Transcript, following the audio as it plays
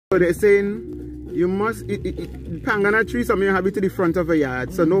So they're saying you must, pomegranate tree, some you have it to the front of a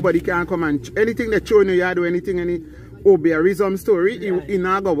yard, so nobody can come and, anything they throw in the yard or anything, any obearism story, it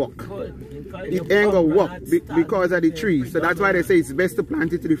not go work. It ain't go work because of the tree. So that's why they say it's best to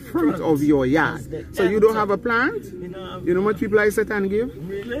plant it to the front of your yard. So you don't have a plant? You know what people I set and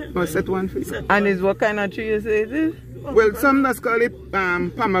give? I'll set one for you. And is what kind of tree you say it is? Well, some just call it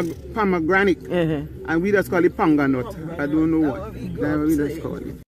pomegranate, and we just call it pomegranate. I don't know what. We just call it.